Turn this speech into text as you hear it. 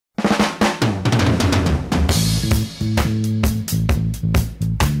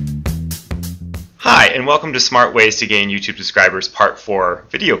Hi, and welcome to Smart Ways to Gain YouTube Subscribers Part 4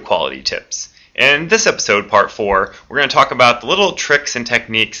 Video Quality Tips. In this episode, Part 4, we're going to talk about the little tricks and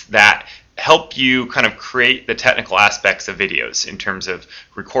techniques that help you kind of create the technical aspects of videos in terms of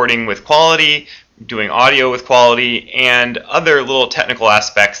recording with quality, doing audio with quality, and other little technical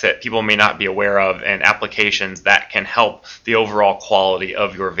aspects that people may not be aware of and applications that can help the overall quality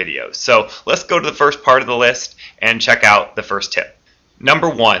of your videos. So let's go to the first part of the list and check out the first tip. Number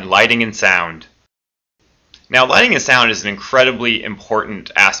 1, lighting and sound. Now, lighting and sound is an incredibly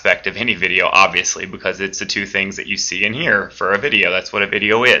important aspect of any video, obviously, because it's the two things that you see and hear for a video. That's what a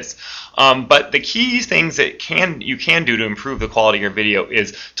video is. But the key things that you can do to improve the quality of your video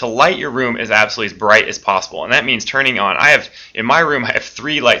is to light your room as absolutely as bright as possible. And that means turning on, in my room, I have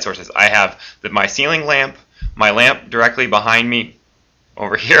 3 light sources. I have my ceiling lamp, my lamp directly behind me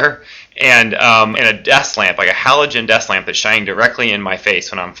over here, and a desk lamp, like a halogen desk lamp that's shining directly in my face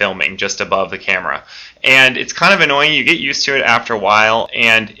when I'm filming, just above the camera. And it's kind of annoying. You get used to it after a while,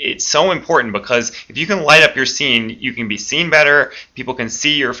 and it's so important because if you can light up your scene, you can be seen better, people can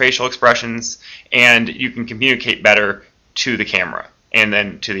see your facial expressions, and you can communicate better to the camera and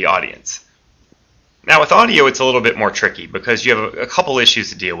then to the audience. Now with audio, it's a little bit more tricky because you have a couple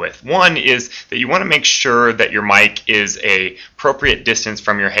issues to deal with. One is that you want to make sure that your mic is an appropriate distance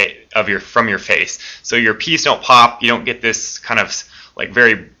from your face, so your P's don't pop. You don't get this kind of like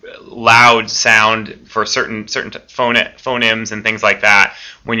very loud sound for certain phonemes and things like that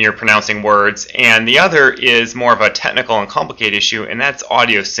when you're pronouncing words. And the other is more of a technical and complicated issue, and that's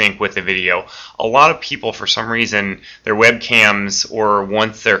audio sync with the video. A lot of people, for some reason, their webcams, or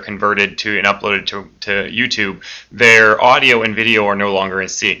once they're converted to and uploaded to YouTube, their audio and video are no longer in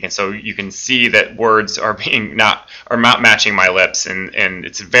sync, and so you can see that words are not matching my lips, and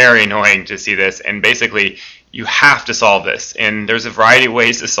it's very annoying to see this. And basically, you have to solve this, and there's a variety of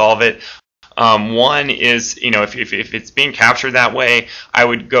ways to solve it. One is, if it's being captured that way, I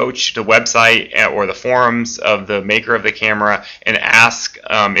would go to the website or the forums of the maker of the camera and ask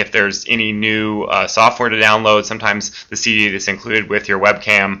if there's any new software to download. Sometimes the CD that's included with your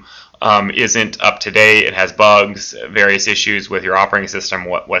webcam isn't up to date. It has bugs, various issues with your operating system,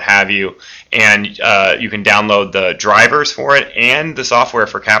 what have you. And you can download the drivers for it and the software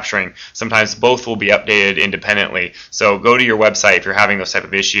for capturing. Sometimes both will be updated independently. So go to your website if you're having those type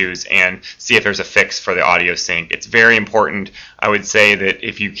of issues and see if there's a fix for the audio sync. It's very important. I would say that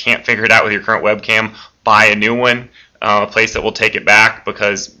if you can't figure it out with your current webcam, buy a new one. A place that will take it back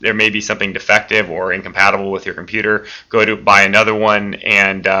because there may be something defective or incompatible with your computer. Go to buy another one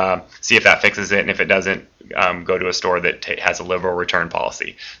and see if that fixes it, and if it doesn't, go to a store that has a liberal return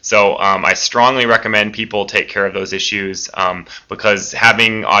policy. So I strongly recommend people take care of those issues because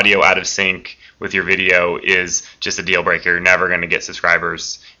having audio out of sync with your video is just a deal breaker. You're never going to get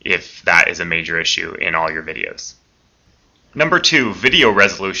subscribers if that is a major issue in all your videos. Number 2, video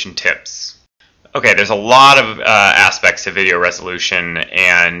resolution tips. Okay, there's a lot of aspects to video resolution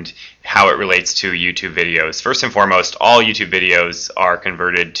and how it relates to YouTube videos. First and foremost, all YouTube videos are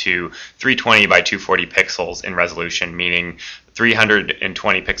converted to 320 by 240 pixels in resolution, meaning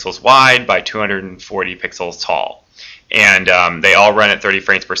 320 pixels wide by 240 pixels tall. And they all run at 30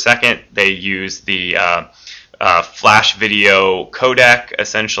 frames per second. They use the flash video codec,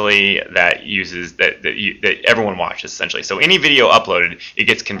 essentially, that everyone watches, essentially. So any video uploaded, it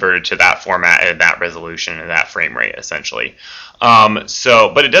gets converted to that format and that resolution and that frame rate, essentially.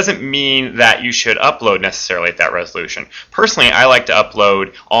 But it doesn't mean that you should upload necessarily at that resolution. Personally, I like to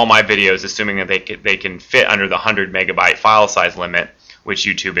upload all my videos assuming that they can fit under the 100 megabyte file size limit, which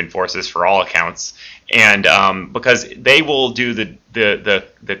YouTube enforces for all accounts, and because they will do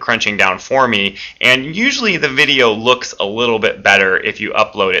the crunching down for me, and usually the video looks a little bit better if you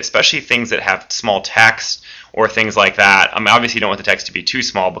upload it, especially things that have small text or things like that. Obviously you don't want the text to be too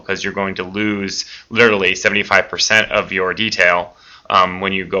small because you're going to lose literally 75% of your detail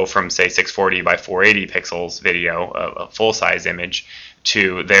when you go from, say, 640 by 480 pixels video, a full-size image,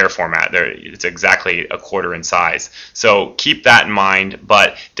 to their format. It's exactly a quarter in size. So keep that in mind,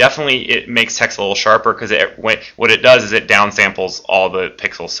 but definitely it makes text a little sharper because what it does is it downsamples all the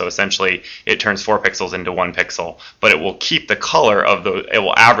pixels. So essentially it turns 4 pixels into 1 pixel, but it will keep the color of it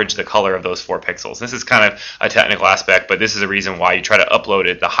will average the color of those 4 pixels. This is kind of a technical aspect, but this is a reason why you try to upload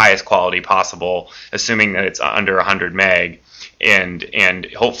it the highest quality possible, assuming that it's under 100 meg. And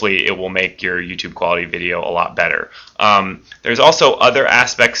hopefully it will make your YouTube quality video a lot better. There's also other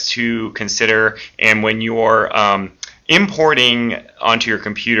aspects to consider, and when you're importing onto your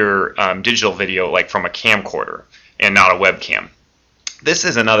computer digital video, like from a camcorder and not a webcam, this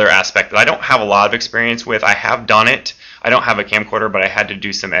is another aspect that I don't have a lot of experience with. I have done it. I don't have a camcorder, but I had to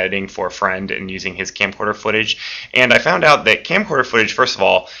do some editing for a friend and using his camcorder footage. And I found out that camcorder footage, first of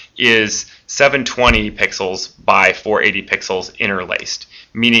all, is 720 pixels by 480 pixels interlaced,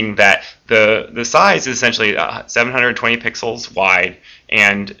 meaning that the size is essentially 720 pixels wide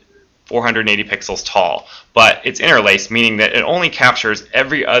and 480 pixels tall, but it's interlaced, meaning that it only captures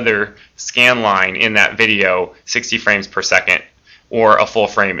every other scan line in that video 60 frames per second, or a full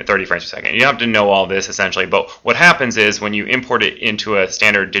frame at 30 frames per second. You don't have to know all this essentially, but what happens is when you import it into a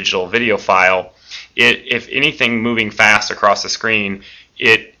standard digital video file, if anything moving fast across the screen,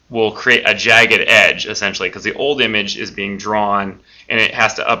 it will create a jagged edge essentially, because the old image is being drawn and it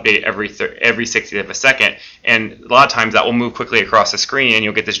has to update every 60th of a second, and a lot of times that will move quickly across the screen and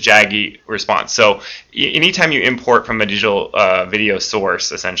you'll get this jaggy response. So anytime you import from a digital video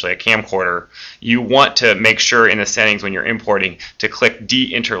source, essentially a camcorder, you want to make sure in the settings when you're importing to click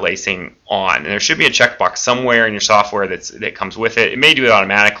de-interlacing on, and there should be a checkbox somewhere in your software that comes with it. It may do it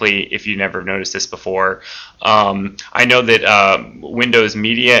automatically if you never noticed this before. I know that Windows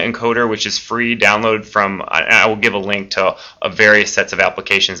Media Encoder, which is free, download from, I will give a link to various sets of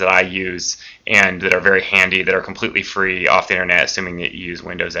applications that I use and that are very handy, that are completely free off the internet, assuming that you use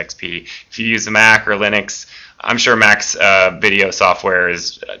Windows XP. If you use Mac or Linux, I'm sure Mac's video software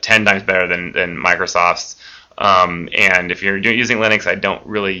is 10 times better than Microsoft's. And if you're using Linux, I don't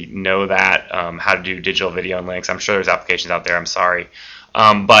really know that, how to do digital video in Linux. I'm sure there's applications out there, I'm sorry.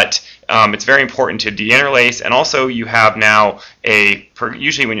 But it's very important to deinterlace, and also you have now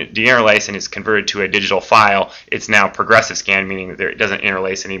usually when you deinterlace and it's converted to a digital file, it's now progressive scan, meaning that it doesn't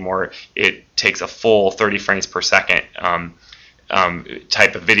interlace anymore. It takes a full 30 frames per second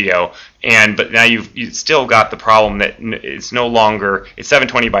type of video, but now you've still got the problem that it's no longer, it's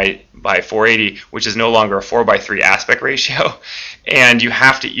 720 by 480, which is no longer a 4:3 aspect ratio, and you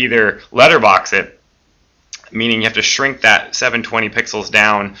have to either letterbox it, meaning you have to shrink that 720 pixels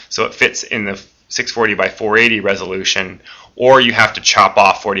down so it fits in the 640 by 480 resolution, or you have to chop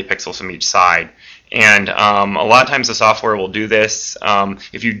off 40 pixels from each side. And a lot of times the software will do this.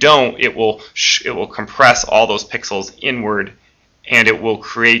 If you don't, it will compress all those pixels inward, and it will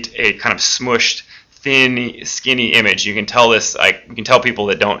create a kind of smushed, thin, skinny image. You can tell this, you can tell people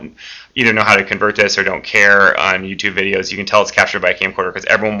that don't either know how to convert this or don't care on YouTube videos. You can tell it's captured by a camcorder because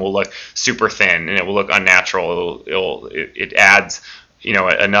everyone will look super thin and it will look unnatural. It adds,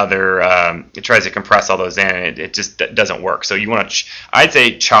 another. It tries to compress all those in, and it just doesn't work. So you want to, I'd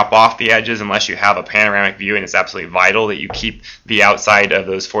say, chop off the edges unless you have a panoramic view, and it's absolutely vital that you keep the outside of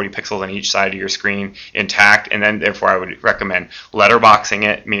those 40 pixels on each side of your screen intact. And then, therefore, I would recommend letterboxing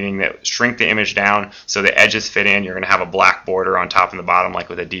it, meaning that shrink the image down so the edges fit in. You're going to have a black border on top and the bottom, like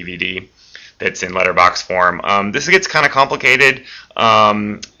with a DVD that's in letterbox form. This gets kind of complicated.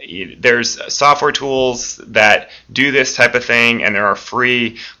 There's software tools that do this type of thing, and they are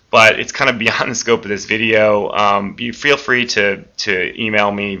free, but it's kind of beyond the scope of this video. You feel free to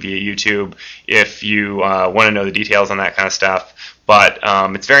email me via YouTube if you want to know the details on that kind of stuff. But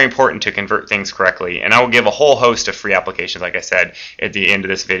it's very important to convert things correctly, and I will give a whole host of free applications, like I said, at the end of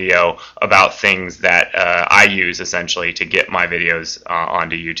this video about things that I use essentially to get my videos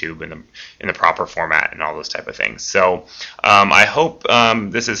onto YouTube in the proper format and all those type of things. So I hope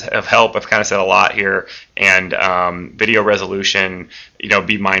this is of help. I've kind of said a lot here, and video resolution,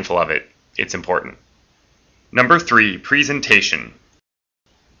 be mindful of it. It's important. Number 3, presentation.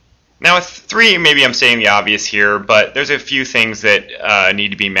 Now with 3, maybe I'm stating the obvious here, but there's a few things that need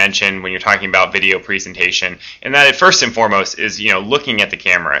to be mentioned when you're talking about video presentation, and that first and foremost is looking at the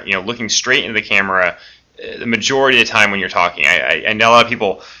camera, looking straight into the camera the majority of the time when you're talking. I know a lot of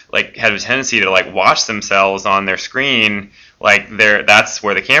people have a tendency to watch themselves on their screen that's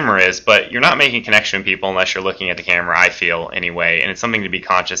where the camera is, but you're not making connection with people unless you're looking at the camera, I feel, anyway, and it's something to be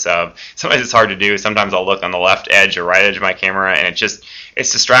conscious of. Sometimes it's hard to do. Sometimes I'll look on the left edge or right edge of my camera, and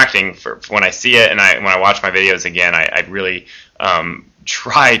it's distracting for when I see it, and when I watch my videos again, I really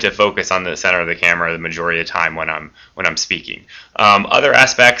try to focus on the center of the camera the majority of the time when I'm speaking. Other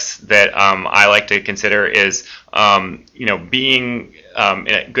aspects that I like to consider is being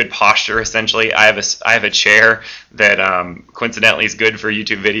in a good posture. Essentially, I have a chair that coincidentally is good for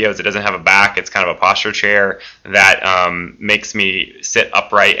YouTube videos. It doesn't have a back. It's kind of a posture chair that makes me sit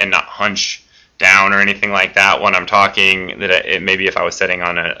upright and not hunch down or anything like that when I'm talking. That maybe if I was sitting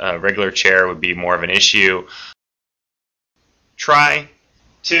on a regular chair would be more of an issue. Try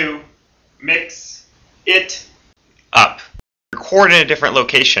to mix it up. record in a different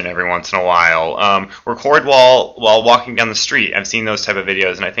location every once in a while. Record while walking down the street. I've seen those type of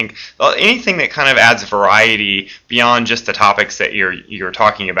videos, and I think anything that kind of adds variety beyond just the topics that you're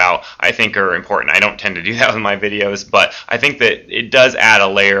talking about, I think are important. I don't tend to do that with my videos, but I think that it does add a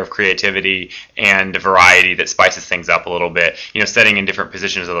layer of creativity and variety that spices things up a little bit. Setting in different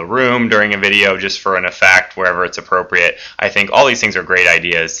positions of the room during a video just for an effect wherever it's appropriate. I think all these things are great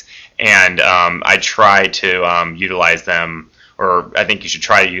ideas, and I try to utilize them, or I think you should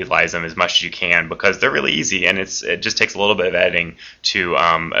try to utilize them as much as you can, because they're really easy, and it just takes a little bit of editing to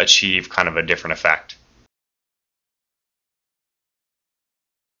achieve kind of a different effect.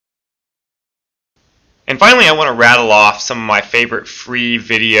 And finally, I want to rattle off some of my favorite free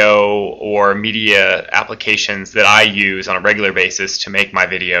video or media applications that I use on a regular basis to make my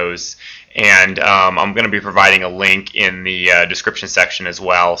videos. And I'm going to be providing a link in the description section as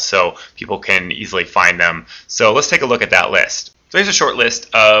well, so people can easily find them. So let's take a look at that list. So here's a short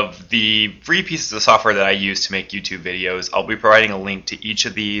list of the free pieces of software that I use to make YouTube videos. I'll be providing a link to each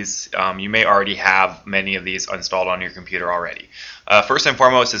of these. You may already have many of these installed on your computer already. First and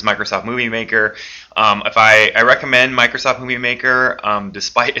foremost is Microsoft Movie Maker. I recommend Microsoft Movie Maker,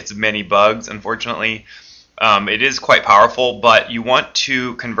 despite its many bugs, unfortunately. It is quite powerful, but you want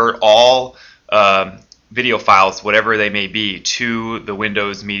to convert all video files, whatever they may be, to the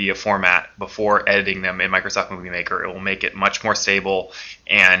Windows media format before editing them in Microsoft Movie Maker. It will make it much more stable,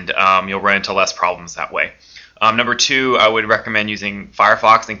 and you'll run into less problems that way. Number 2, I would recommend using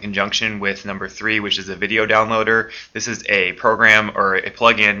Firefox in conjunction with number 3, which is a video downloader. This is a program or a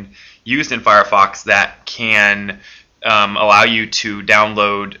plugin used in Firefox that can allow you to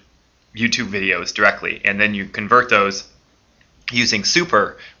download YouTube videos directly, and then you convert those using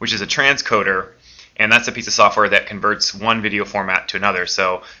Super, which is a transcoder, and that's a piece of software that converts one video format to another.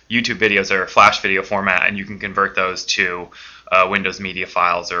 So YouTube videos are a Flash video format, and you can convert those to Windows media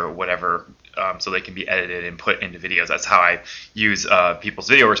files or whatever, so they can be edited and put into videos. That's how I use people's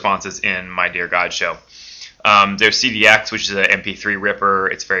video responses in my Dear God show. There's CDex, which is an MP3 ripper.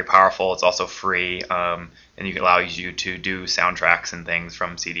 It's very powerful. It's also free, and it allows you to do soundtracks and things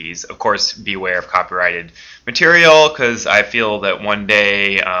from CDs. Of course, beware of copyrighted material, because I feel that one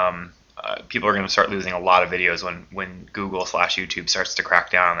day people are going to start losing a lot of videos when Google/YouTube starts to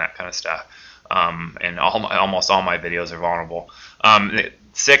crack down on that kind of stuff. And almost all my videos are vulnerable.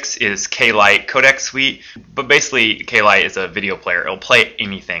 6 is K-Lite Codec suite, but basically K-Lite is a video player. It'll play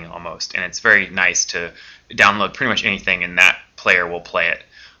anything almost, and it's very nice to download pretty much anything, and that player will play it.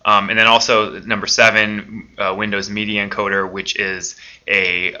 And then also number 7, Windows Media Encoder, which is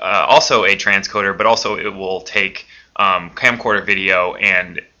also a transcoder, but also it will take camcorder video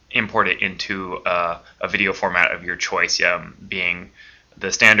and import it into a video format of your choice, being the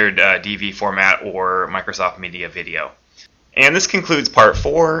standard DV format or Microsoft Media Video. And this concludes part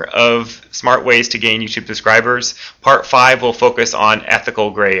 4 of Smart Ways to Gain YouTube Subscribers. Part 5 will focus on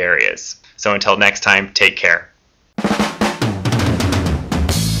ethical gray areas. So until next time, take care.